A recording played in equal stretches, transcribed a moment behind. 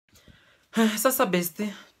Sasa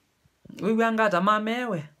Bestie. Wewe angata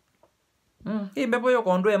mamewe. Imbepo yo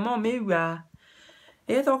kondwe mo mewa.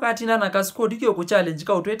 Etho katina na kaskodi kyo ku challenge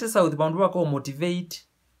ka utwete South bound wako motivate.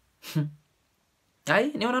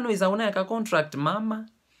 Ai, niona noiza una ka contract mama.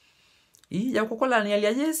 Ya kukola ni alia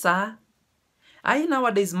yesa. Ai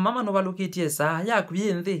nowadays mama no baloketi yesa ya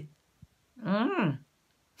kuyenze.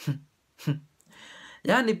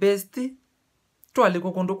 Yani Bestie. Twali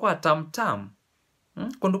kondo kwa tam.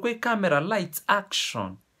 Kondo kwa camera lights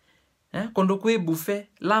action. Kondo kwa buffet,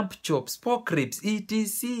 lamp chops, pork ribs,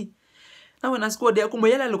 etc. Na when squad ya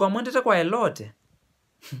kumoyela alikuwa mwendete kwa elote.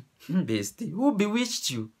 Bestie, who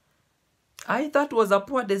bewitched you? That was a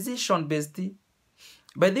poor decision, Bestie.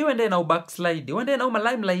 By the way, wende na ubackslide. Wende na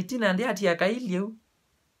limelight na ndi ati yakailio.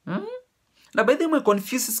 Na by the way,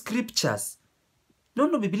 confuse scriptures.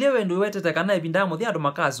 No, Biblia wende wete takana ibindamo thia ndo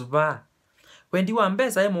makazuba. Wendi wa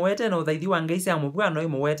mbesa emo wete na uthaithi wa ngaisi ya mubwano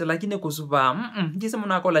emo wete lakini kusuba. Ngise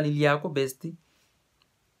munakola nili yako, Bestie.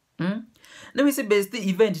 Newisi Bestie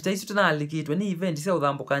event taisu tena alikitwe ni event sia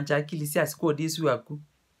udhambuka ncha akili sia squad isu yaku.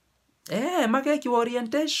 Makeki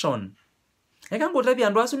orientation. Kango tabi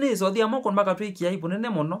andu asu nizo thia moko mpaka twiki aibu nene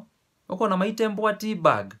muno. Uko na maitembo wa tea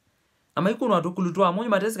bag. Na maikuno atukulutwa munyi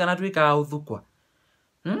matesi kana twika authukwa.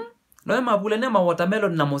 No mabule ne ma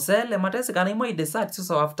watermelon na mosele matesi kana imwe dessert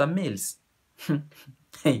so after meals.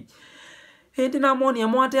 Hey. Ndina moni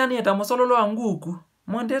amwate ani eta mosololo anguku.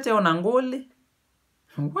 Mondete ona ngoli.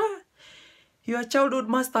 What? Your childhood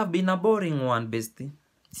must have been a boring one, Bestie.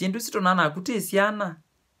 Siendu sito nana akutisiana.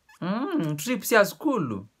 Trips ya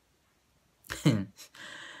skulu.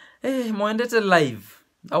 Mwendete live.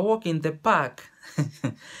 A walk in the park.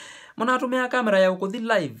 Muna atumia kamera ya ukuthi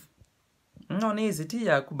live. No ni ziti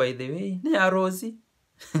ya ku by the way. Ni ya Rosie.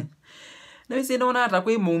 Nawisi nona ata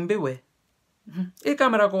kui mumbiwe.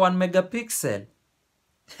 Kamera kwa 1 megapixel.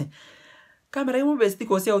 Kamera imu Bestie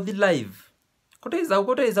kwa siya uthi live.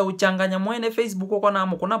 Kuteza uchanganya mwene Facebook kwa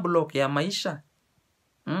namo kuna block ya maisha.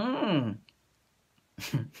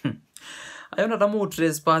 Ayona tamu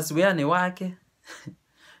trespass weane wake.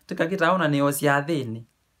 Tikakita aona ni osi ya thini.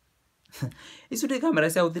 Isude kamera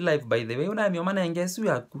siya uthi live by the way. Unaamio mana engesu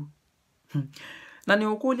yaku. Na ni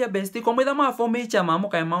ukulia Bestie. Komwitha mafome icha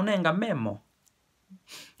mamuka ya maunenga memo.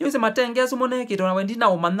 Yose matenge asu moneki tona wendina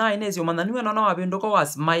umana inezi umananiwe nona wabindoko wa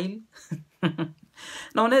smile.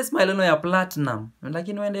 Na one smile no ya platinum.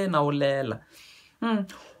 Lakini wende na ulela.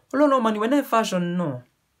 Ulo no mani wene fashion no.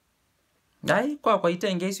 Dai kwa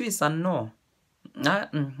itenge isu isa no.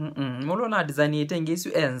 Ulo na design itenge isu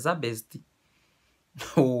enza Bestie.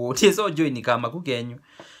 Tieso join kama kukenyu.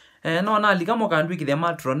 No na alikamo kandu ikithia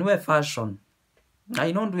matron we fashion.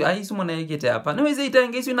 Aisu monekite hapa. Niweze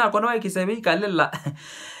itenge isu na kono ikisebe ikalela.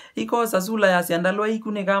 Iko sasula ya siandalwa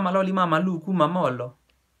ikune kama loli mama luku mamolo.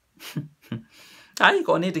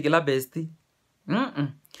 Koneti kila Bestie.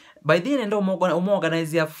 By the end ndo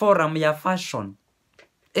organize ya forum ya fashion.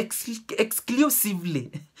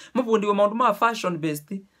 Exclusively. Mpundi wa maundu ma fashion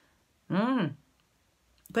Bestie.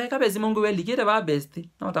 Kwa kabezi mungu weli kite ba Bestie.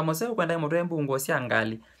 Na utamoseo kwenda murembu ngosi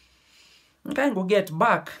angali. Nkai ngu get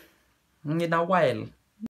back in a while.